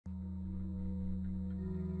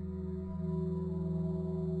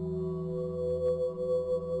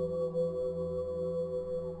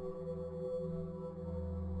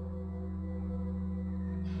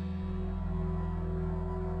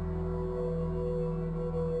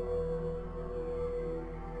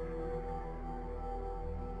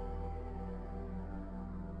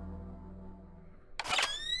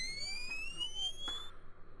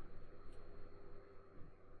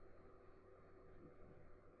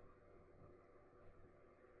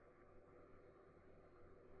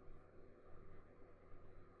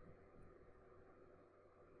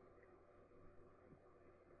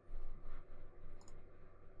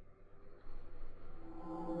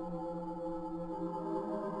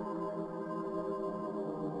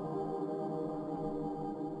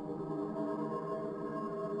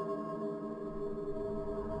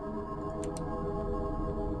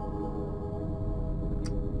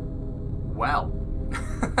Well,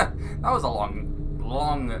 that was a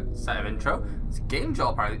long set of intro. It's a game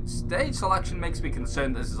job, apparently. Stage selection makes me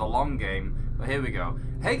concerned this is a long game, but here we go.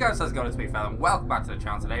 Hey guys, how's it going? It's me, Fel, and welcome back to the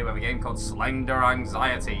channel. Today we have a game called Slender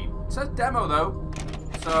Anxiety. It says demo though,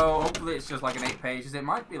 so hopefully it's just like an 8 pages. It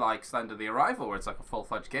might be like Slender the Arrival, where it's like a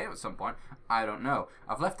full-fledged game at some point. I don't know.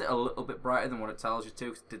 I've left it a little bit brighter than what it tells you to,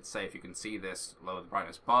 because it did say if you can see this, lower the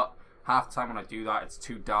brightness, but half the time when I do that, it's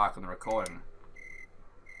too dark on the recording.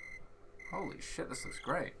 Holy shit, this looks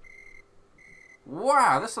great.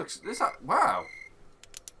 Wow, this looks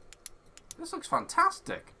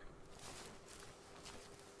fantastic.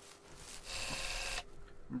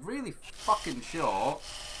 Really fucking short.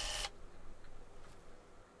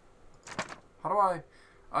 How do I...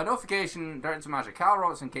 A notification directed to Manager Carl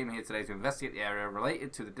Robertson came here today to investigate the area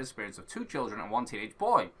related to the disappearance of 2 children and 1 teenage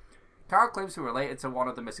boy. Carl claims he related to one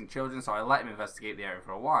of the missing children, so I let him investigate the area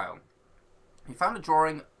for a while. He found a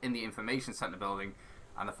drawing in the information center building,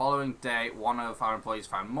 and the following day, one of our employees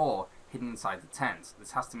found more hidden inside the tent.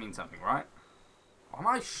 This has to mean something, right? Am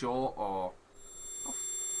I sure, or...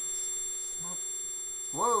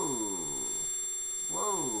 Whoa.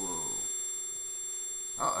 Whoa.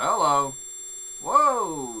 Oh, hello.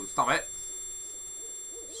 Whoa. Stop it.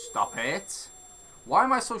 Stop it. Why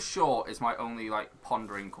am I so sure is my only, like,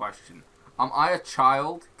 pondering question. Am I a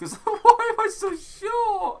child? Because why am I so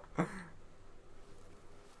sure?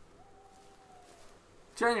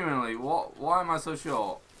 Genuinely, why am I so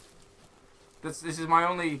sure? This is my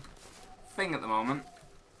only thing at the moment.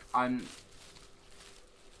 I'm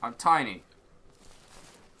tiny.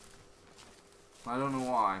 I don't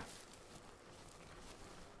know why.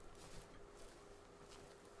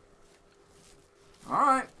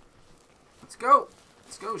 Alright. Let's go.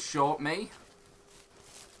 Let's go, short me.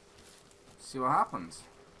 See what happens.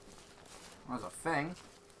 There's a thing.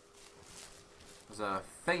 There's a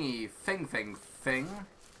thingy thing.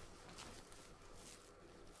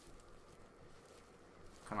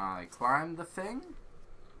 Can I climb the thing?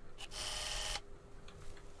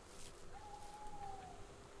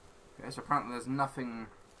 Okay, so apparently there's nothing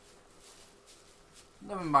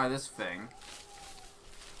by this thing.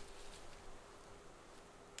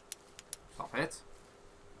 Stop it.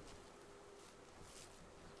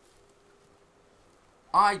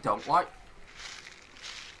 I don't like...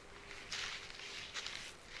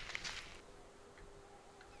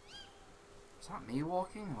 Is that me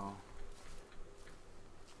walking, or...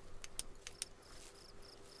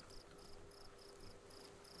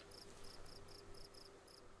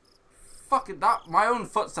 Fuck it, that... My own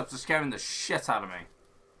footsteps are scaring the shit out of me.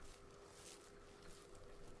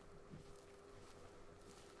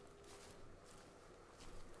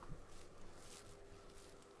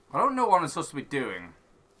 I don't know what I'm supposed to be doing.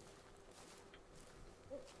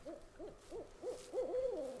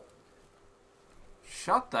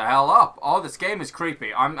 Shut the hell up. Oh, this game is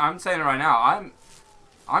creepy. I'm saying it right now.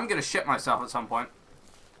 I'm gonna shit myself at some point.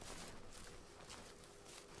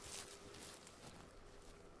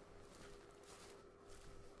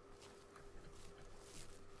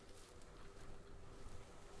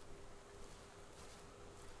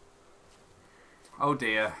 Oh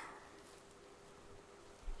dear.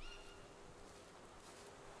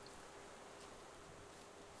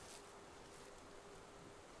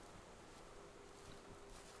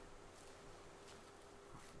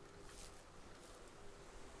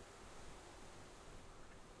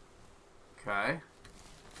 Okay.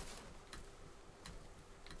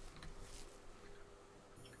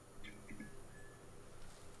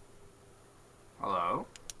 Hello?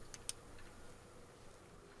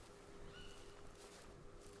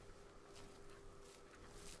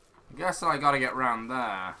 I guess I gotta get round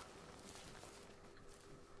there.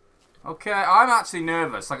 Okay, I'm actually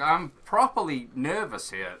nervous. Like, I'm properly nervous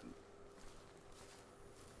here.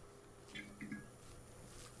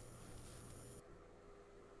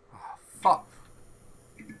 Fuck.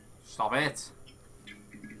 Stop it.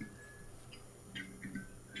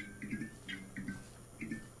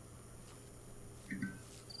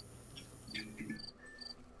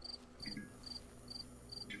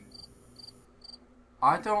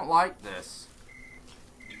 I don't like this.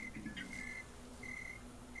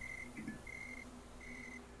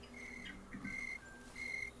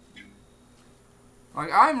 Like,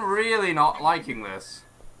 I'm really not liking this.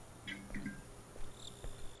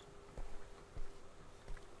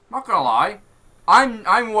 Not gonna lie,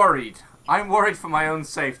 I'm worried. I'm worried for my own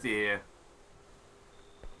safety here.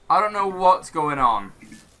 I don't know what's going on.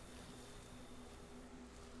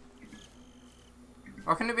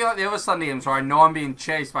 Or can it be like the other Slender games where I know I'm being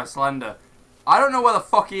chased by Slender? I don't know where the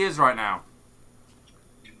fuck he is right now.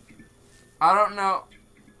 I don't know.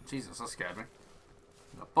 Jesus, that scared me.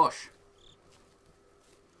 There's a bush.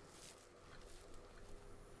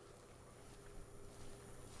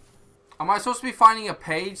 Am I supposed to be finding a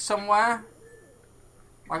page somewhere?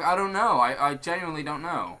 Like, I don't know. I genuinely don't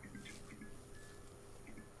know.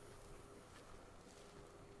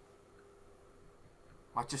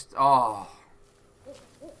 I just... Oh.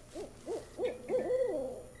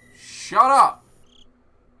 Shut up!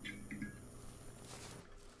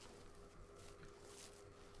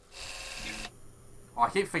 Oh, I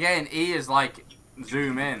keep forgetting E is like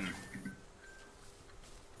zoom in.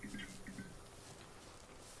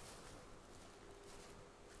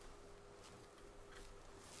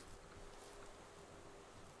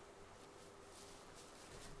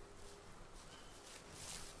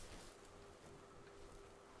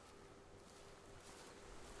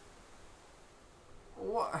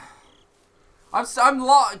 What? I'm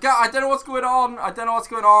lost. I don't know what's going on. I don't know what's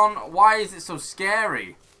going on. Why is it so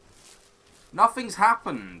scary? Nothing's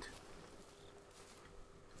happened.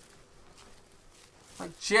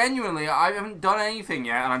 Like, genuinely, I haven't done anything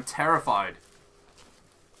yet, and I'm terrified.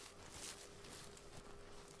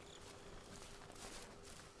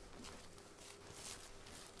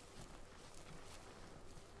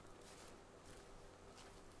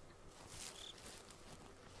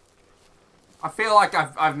 I feel like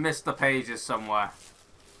I've missed the pages somewhere. I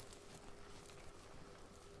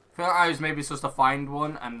feel like I was maybe supposed to find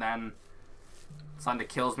one, and then Slender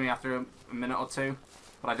kills me after a minute or two.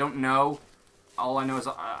 But I don't know. All I know is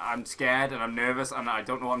I'm scared, and I'm nervous, and I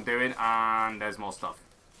don't know what I'm doing, and there's more stuff.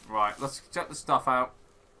 Right, let's check the stuff out.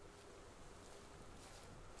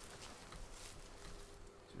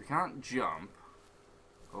 So we can't jump.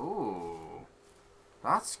 Ooh.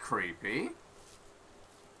 That's creepy.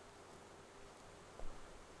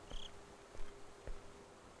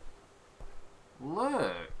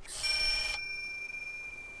 Looks.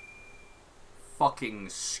 Fucking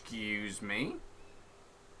excuse me.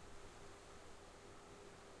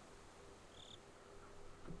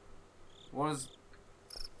 What is...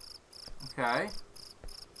 Okay.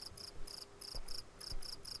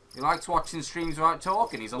 He likes watching streams without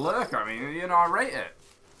talking. He's a lurker. I mean, you know, I rate it.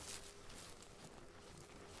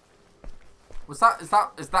 Is that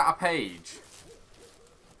a page?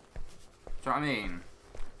 Do you know what I mean?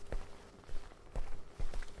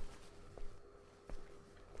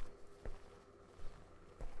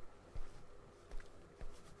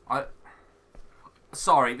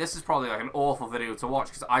 Sorry, this is probably like an awful video to watch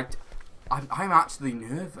because I'm actually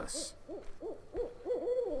nervous.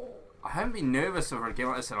 I haven't been nervous over a game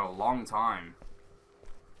like this in a long time.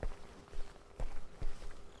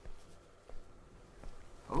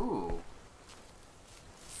 Ooh.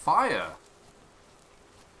 Fire.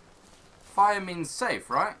 Fire means safe,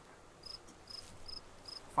 right?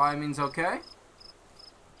 Fire means okay?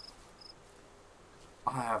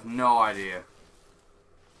 I have no idea.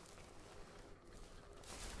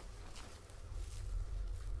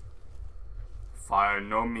 Fire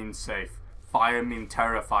no means safe. Fire means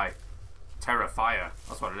terrify. Terrifier.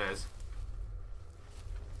 That's what it is.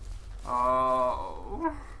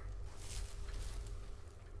 Oh.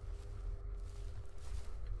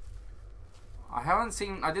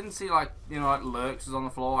 I didn't see like, you know, like lurks was on the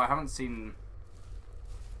floor. I haven't seen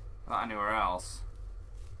that anywhere else.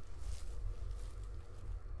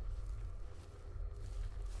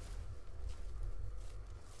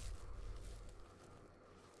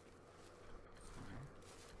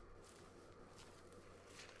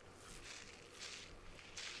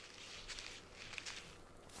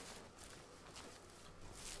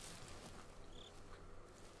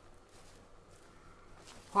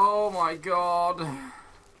 Oh my god.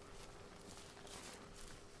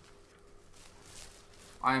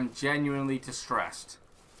 I am genuinely distressed.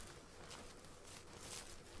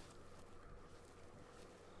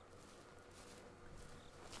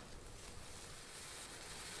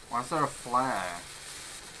 Why is there a flare?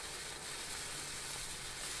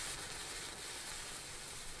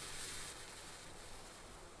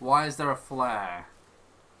 Why is there a flare?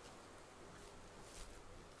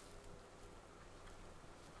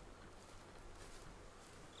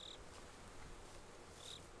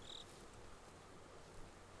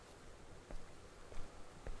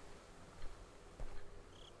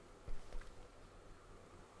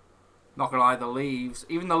 Not gonna lie, the leaves.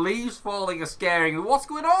 Even the leaves falling are scaring me. What's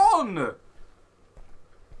going on?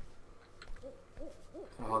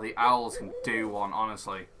 Oh, the owls can do one,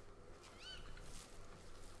 honestly.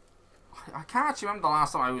 I can't actually remember the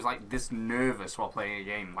last time I was like this nervous while playing a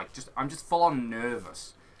game. Like, I'm just full on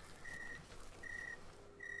nervous.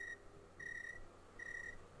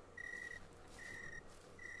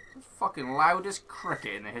 fucking loudest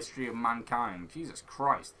cricket in the history of mankind. Jesus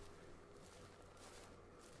Christ.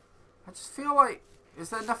 I just feel like... Is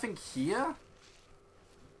there nothing here?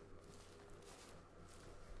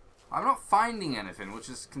 I'm not finding anything, which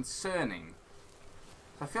is concerning.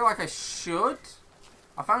 I feel like I should.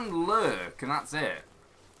 I found lurk, and that's it.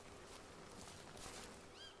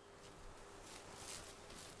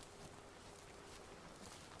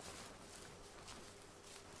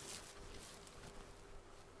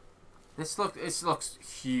 This looks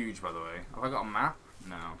huge, by the way. Have I got a map?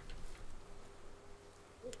 No.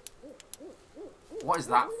 What is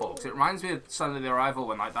that, folks? It reminds me of Slender the Arrival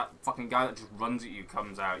when like that fucking guy that just runs at you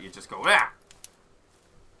comes out. You just go, yeah.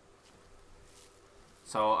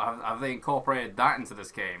 So have they incorporated that into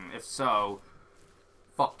this game? If so,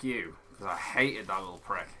 fuck you, because I hated that little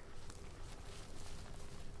prick.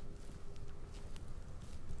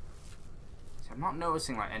 See, I'm not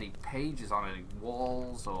noticing like any pages on any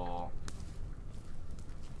walls or.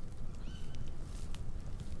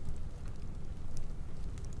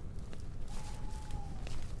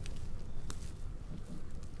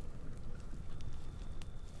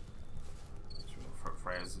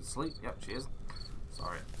 Freya's asleep. Yep, she is.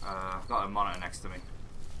 Sorry. I've got a monitor next to me.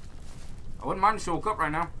 I wouldn't mind if she woke up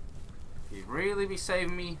right now. You'd really be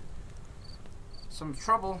saving me some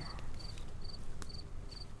trouble.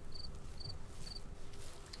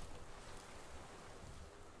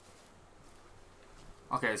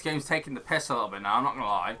 Okay, this game's taking the piss a little bit now, I'm not gonna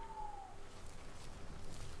lie.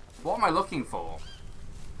 What am I looking for?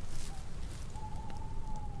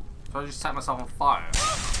 So I just set myself on fire.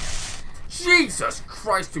 Jesus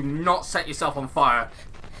Christ, do not set yourself on fire.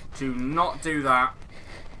 Do not do that.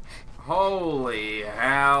 Holy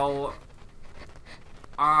hell.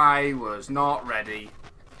 I was not ready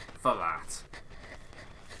for that.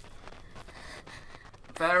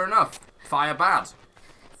 Fair enough. Fire bad.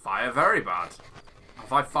 Fire very bad.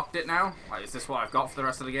 Have I fucked it now? Like, is this what I've got for the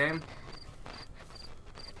rest of the game?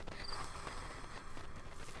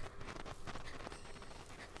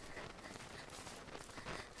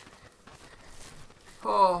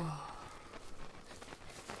 Oh.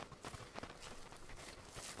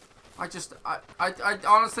 I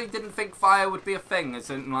honestly didn't think fire would be a thing. As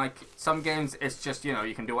in, like, some games, it's just, you know,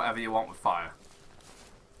 you can do whatever you want with fire.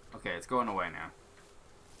 Okay, it's going away now.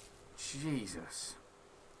 Jesus.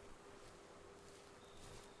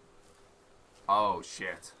 Oh,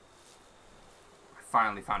 shit. I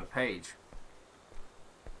finally found a page.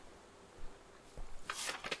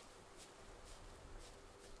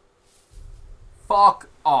 Fuck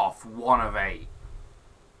off, 1 of 8.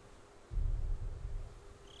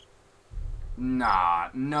 Nah,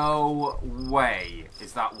 no way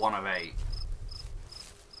is that 1 of 8.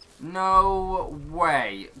 No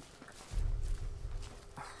way.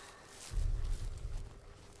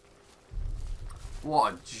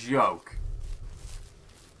 What a joke.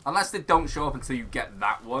 Unless they don't show up until you get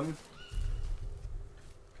that one.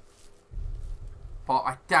 But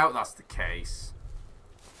I doubt that's the case.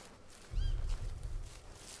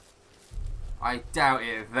 I doubt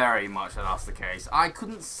it very much that that's the case. I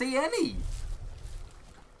couldn't see any.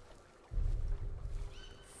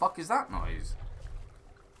 Fuck is that noise?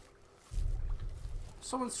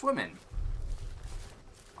 Someone swimming.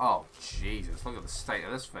 Oh, Jesus. Look at the state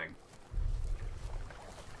of this thing.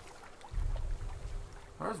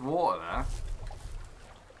 There's water there.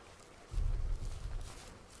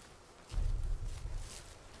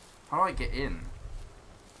 How do I get in?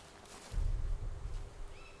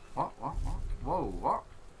 What? Whoa, what?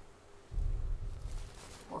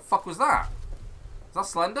 What the fuck was that? Is that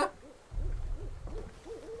Slender?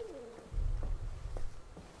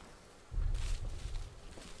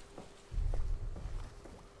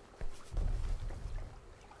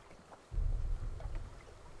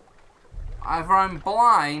 Either I'm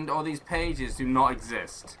blind or these pages do not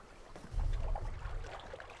exist.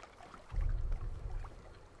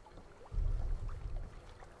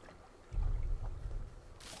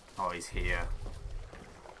 Oh, he's here.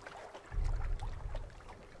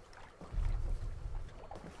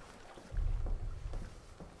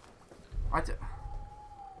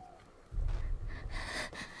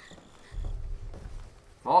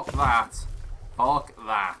 Fuck that. Fuck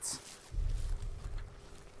that.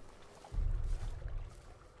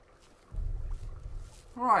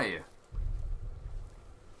 Where are you?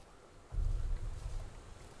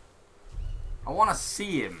 I want to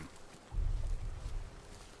see him.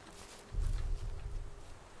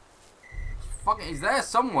 Fucking, he's there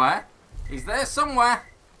somewhere. He's there somewhere.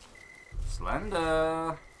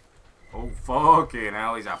 Slender. Oh, fucking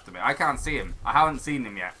hell, he's after me. I can't see him. I haven't seen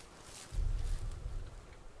him yet.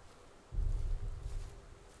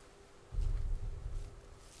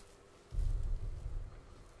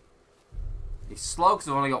 He's slow because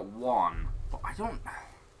I've only got one. But I don't...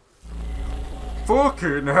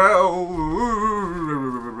 Fucking hell!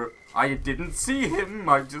 I didn't see him.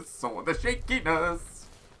 I just saw the shakiness.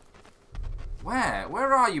 Where?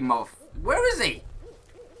 Where are you, Muff? Where is he?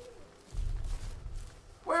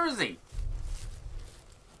 Where is he?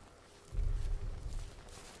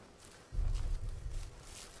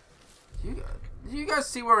 Do you guys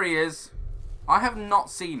see where he is? I have not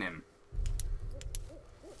seen him.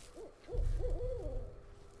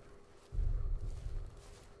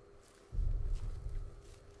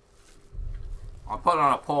 I'm putting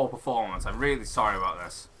on a poor performance. I'm really sorry about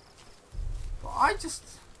this. But I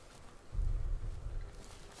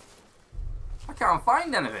can't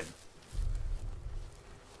find anything.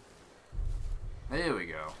 Here we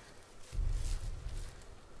go.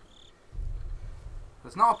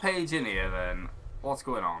 There's not a page in here then. What's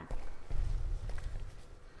going on?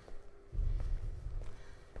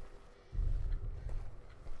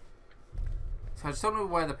 So I just don't know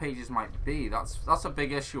where the pages might be. That's a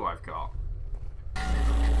big issue I've got.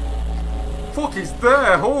 Fuck, he's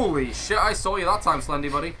there! Holy shit, I saw you that time,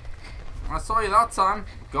 Slendy buddy. I saw you that time.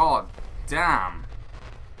 God damn.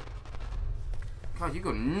 God, you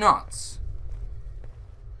go nuts.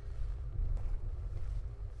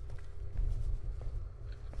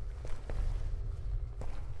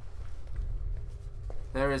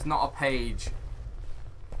 There is not a page.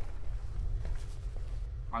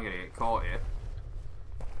 I'm gonna get caught here.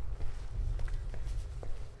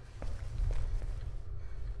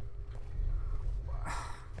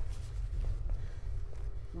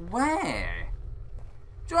 Where?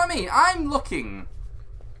 Do you know what I mean? I'm looking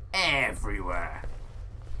everywhere.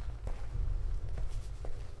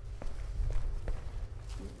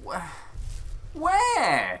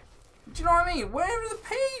 Where? Do you know what I mean? Where are the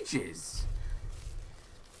pages?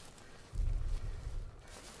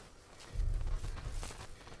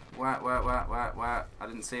 Where? I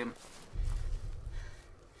didn't see him.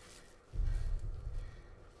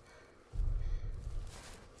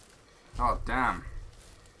 Oh, damn.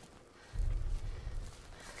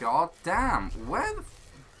 God damn. Where the...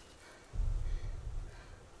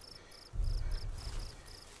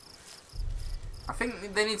 I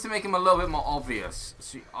think they need to make him a little bit more obvious.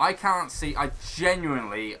 So I can't see... I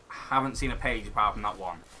genuinely haven't seen a page apart from that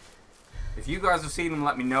one. If you guys have seen them,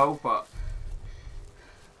 let me know, but...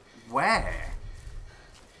 Where?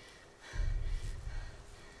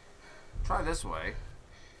 Try this way.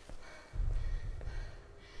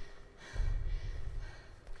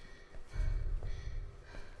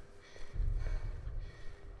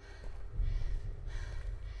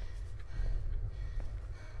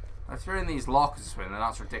 I threw in these lockers and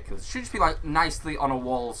that's ridiculous. It should just be like nicely on a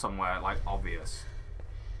wall somewhere, like obvious.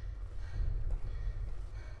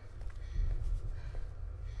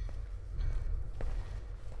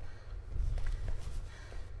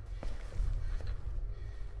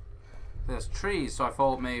 There's trees, so I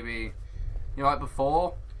thought maybe, you know, like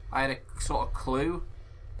before, I had a sort of clue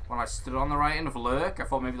when I stood on the right end of Lurk. I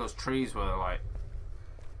thought maybe those trees were like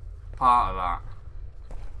part of that.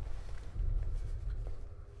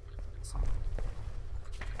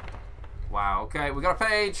 Wow, okay, we got a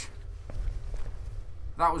page.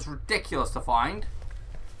 That was ridiculous to find.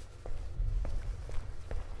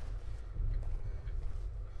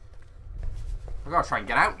 I gotta try and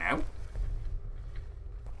get out now.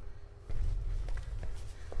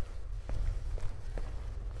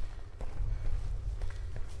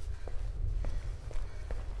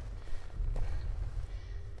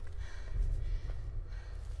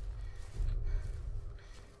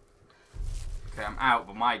 Okay, I'm out,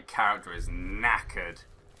 but my character is knackered.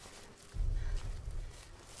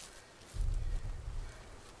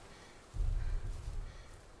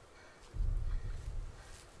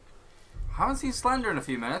 Haven't seen Slender in a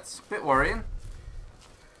few minutes. Bit worrying.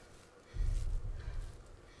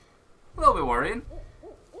 A little bit worrying.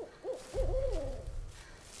 The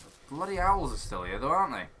bloody owls are still here though,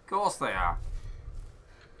 aren't they? Of course they are.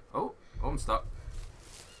 Oh, I'm stuck.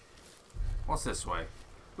 What's this way?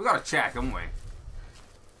 We gotta check, haven't we?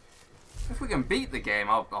 If we can beat the game,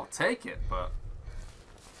 I'll take it, but...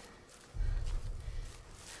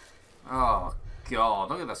 Oh, God,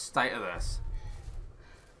 look at the state of this.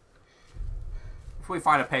 If we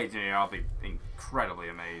find a page in here, I'll be incredibly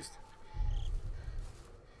amazed.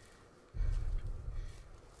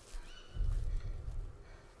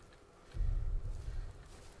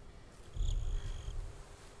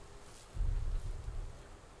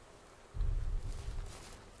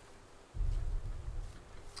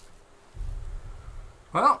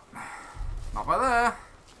 Well, not by there.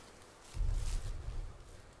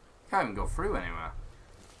 Can't even go through anywhere.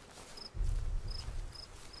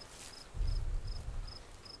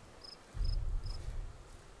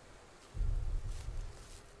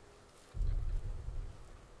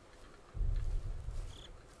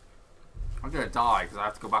 I'm gonna die because I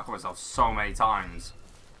have to go back on myself so many times.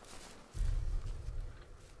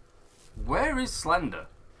 Where is Slender?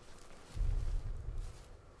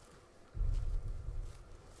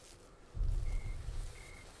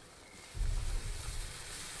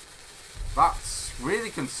 That's really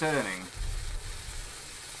concerning.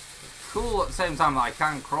 Cool at the same time that I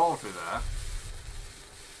can crawl through there.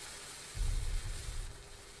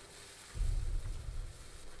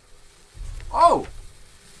 Oh!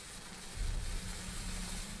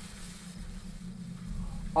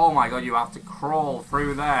 Oh my god, you have to crawl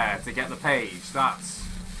through there to get the page. That's...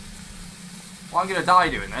 Well, I'm gonna die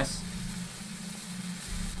doing this.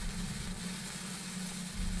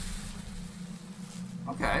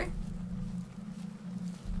 Okay.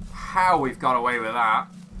 How we've got away with that,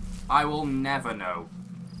 I will never know.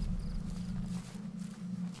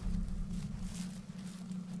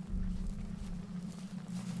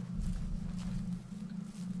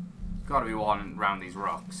 Gotta be one around these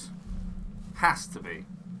rocks. Has to be.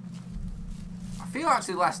 I feel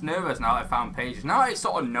actually less nervous now that I found pages. Now I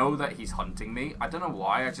sort of know that he's hunting me. I don't know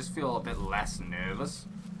why, I just feel a bit less nervous.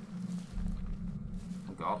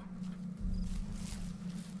 Oh god.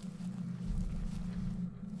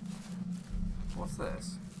 What's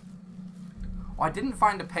this? Oh, I didn't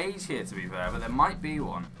find a page here to be fair, but there might be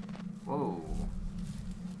one. Whoa.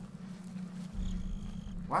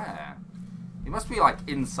 Where? He must be like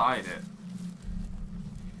inside it.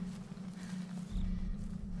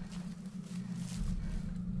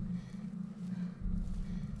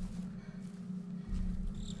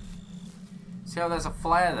 See how there's a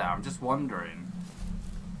flare there? I'm just wondering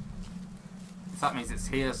if that means it's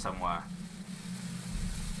here somewhere.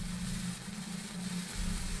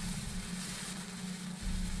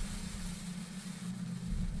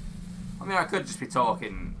 I mean, I could just be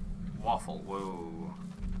talking waffle. Whoa.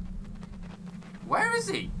 Where is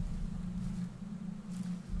he?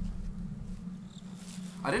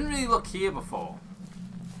 I didn't really look here before.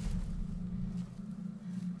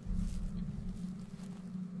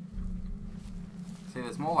 See,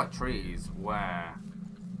 there's more like trees. Where?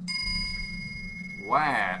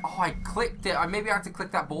 Where? Oh, I clicked it. Maybe I had to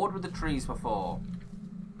click that board with the trees before.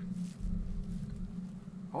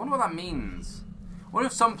 I wonder what that means. I wonder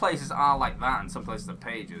if some places are like that and some places are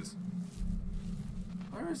pages.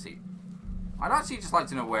 Where is he? I'd actually just like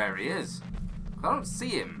to know where he is. I don't see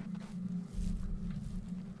him.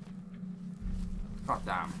 God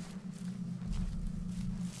damn.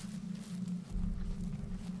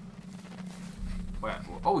 Where?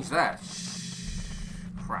 Oh, he's there. Shh.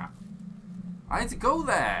 Crap. I need to go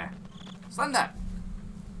there. Slender.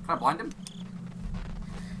 Can I blind him?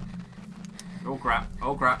 Oh crap.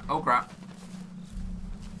 Oh crap. Oh crap.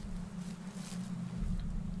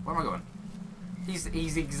 Where am I going?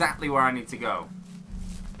 He's exactly where I need to go.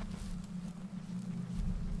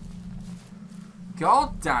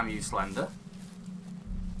 God damn you, Slender.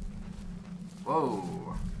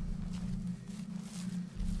 Whoa.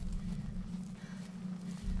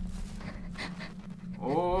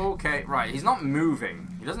 Okay, right. He's not moving.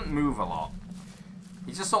 He doesn't move a lot.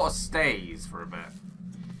 He just sort of stays for a bit.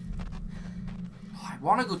 Oh, I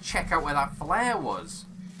want to go check out where that flare was.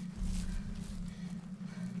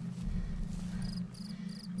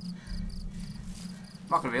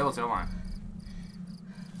 I'm not going to be able to, am I?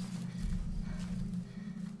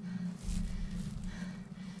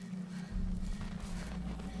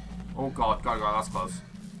 Oh god, that's close.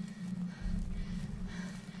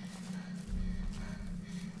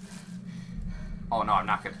 Oh no, I'm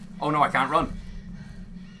knackered. Oh no, I can't run.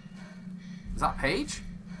 Is that a page?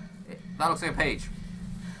 That looks like a page.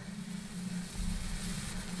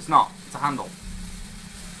 It's not. It's a handle.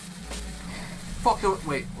 Fuck the...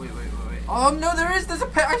 Wait. Oh no, there is! There's a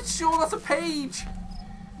page! I'm sure that's a page!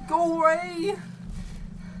 Go away!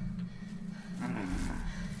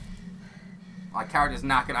 My character's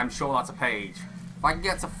knackered, I'm sure that's a page. If I can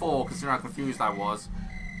get to 4, considering how confused I was,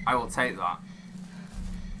 I will take that.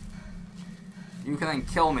 You can then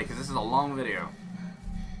kill me, because this is a long video.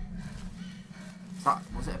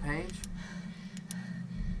 Was it a page?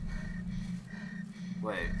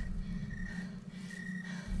 Wait.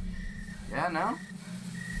 Yeah, no?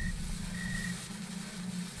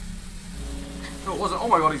 No, it wasn't. Oh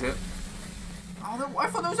my god, he's hit. Oh, I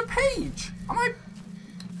thought there was a page!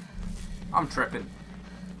 I'm tripping.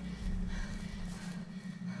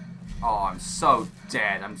 Oh, I'm so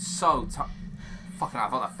dead. I'm so fucking hell, I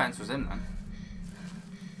thought that fence was in then.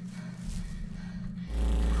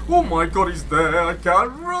 Oh my god, he's there. I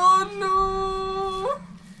can't run. No.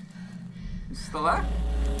 He's still there?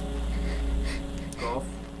 Go off.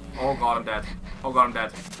 Oh god, I'm dead. Oh god, I'm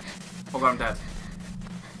dead. Oh god, I'm dead.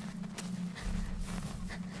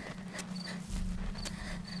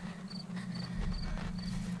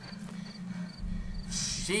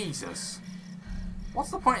 Jesus.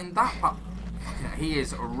 What's the point in that part? He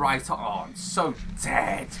is right on. Oh, I'm so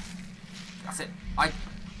dead. That's it.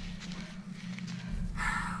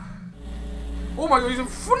 Oh my god, he's in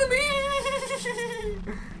front of me!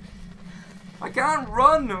 I can't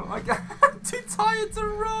run. I'm too tired to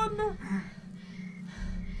run.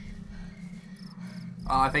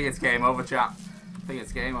 Oh, I think it's game over, chat. I think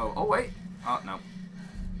it's game over. Oh, wait. Oh, no.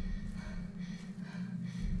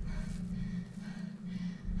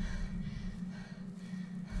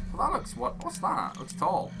 Well, that looks... What's that? It looks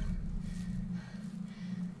tall.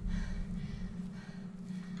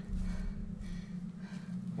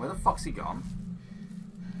 Where the fuck's he gone?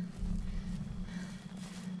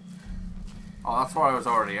 Oh, that's where I was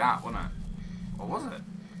already at, wasn't it? Or was it?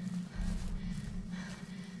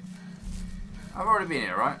 I've already been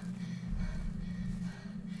here, right?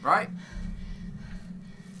 Right?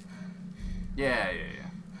 Yeah.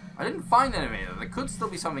 I didn't find anything. There could still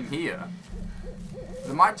be something here.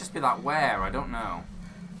 There might just be that where, I don't know.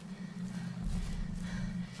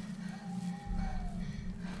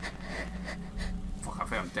 Fuck, I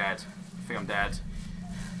think I'm dead.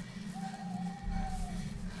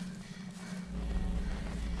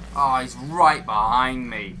 Oh, he's right behind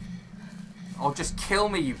me. Oh, just kill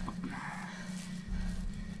me, you...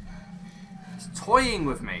 He's toying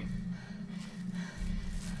with me.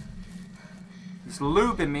 He's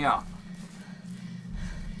lubing me up.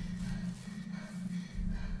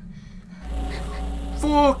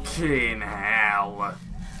 Fucking hell.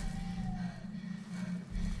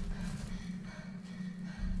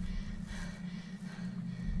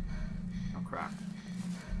 Oh, crap.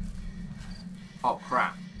 Oh,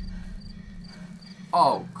 crap.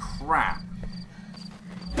 Oh, crap.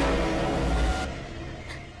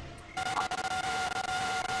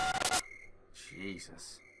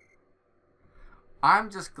 Jesus. I'm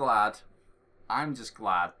just glad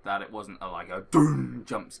that it wasn't like a doom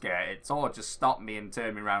jump scare. It sort of just stopped me and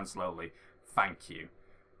turned me around slowly. Thank you.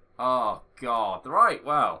 Oh, God. Right,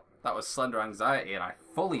 well, that was Slender Anxiety, and I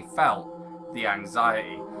fully felt the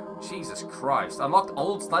anxiety. Jesus Christ. Unlocked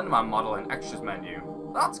old Slenderman model in extras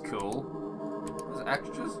menu. That's cool. There's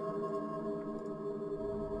extras?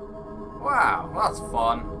 Wow, that's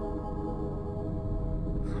fun.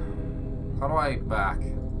 How do I back?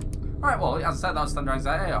 Alright, well, as I said, that was Slender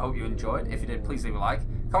Anxiety. I hope you enjoyed. If you did, please leave a like.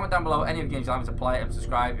 Comment down below any of the games you'd like me to play, and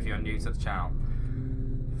subscribe if you're new to the channel.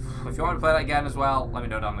 If you want to play that again as well, let me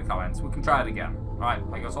know down in the comments. We can try it again. Alright,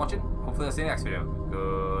 thank you guys for watching. Hopefully I'll see you in the next video.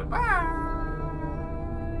 Goodbye.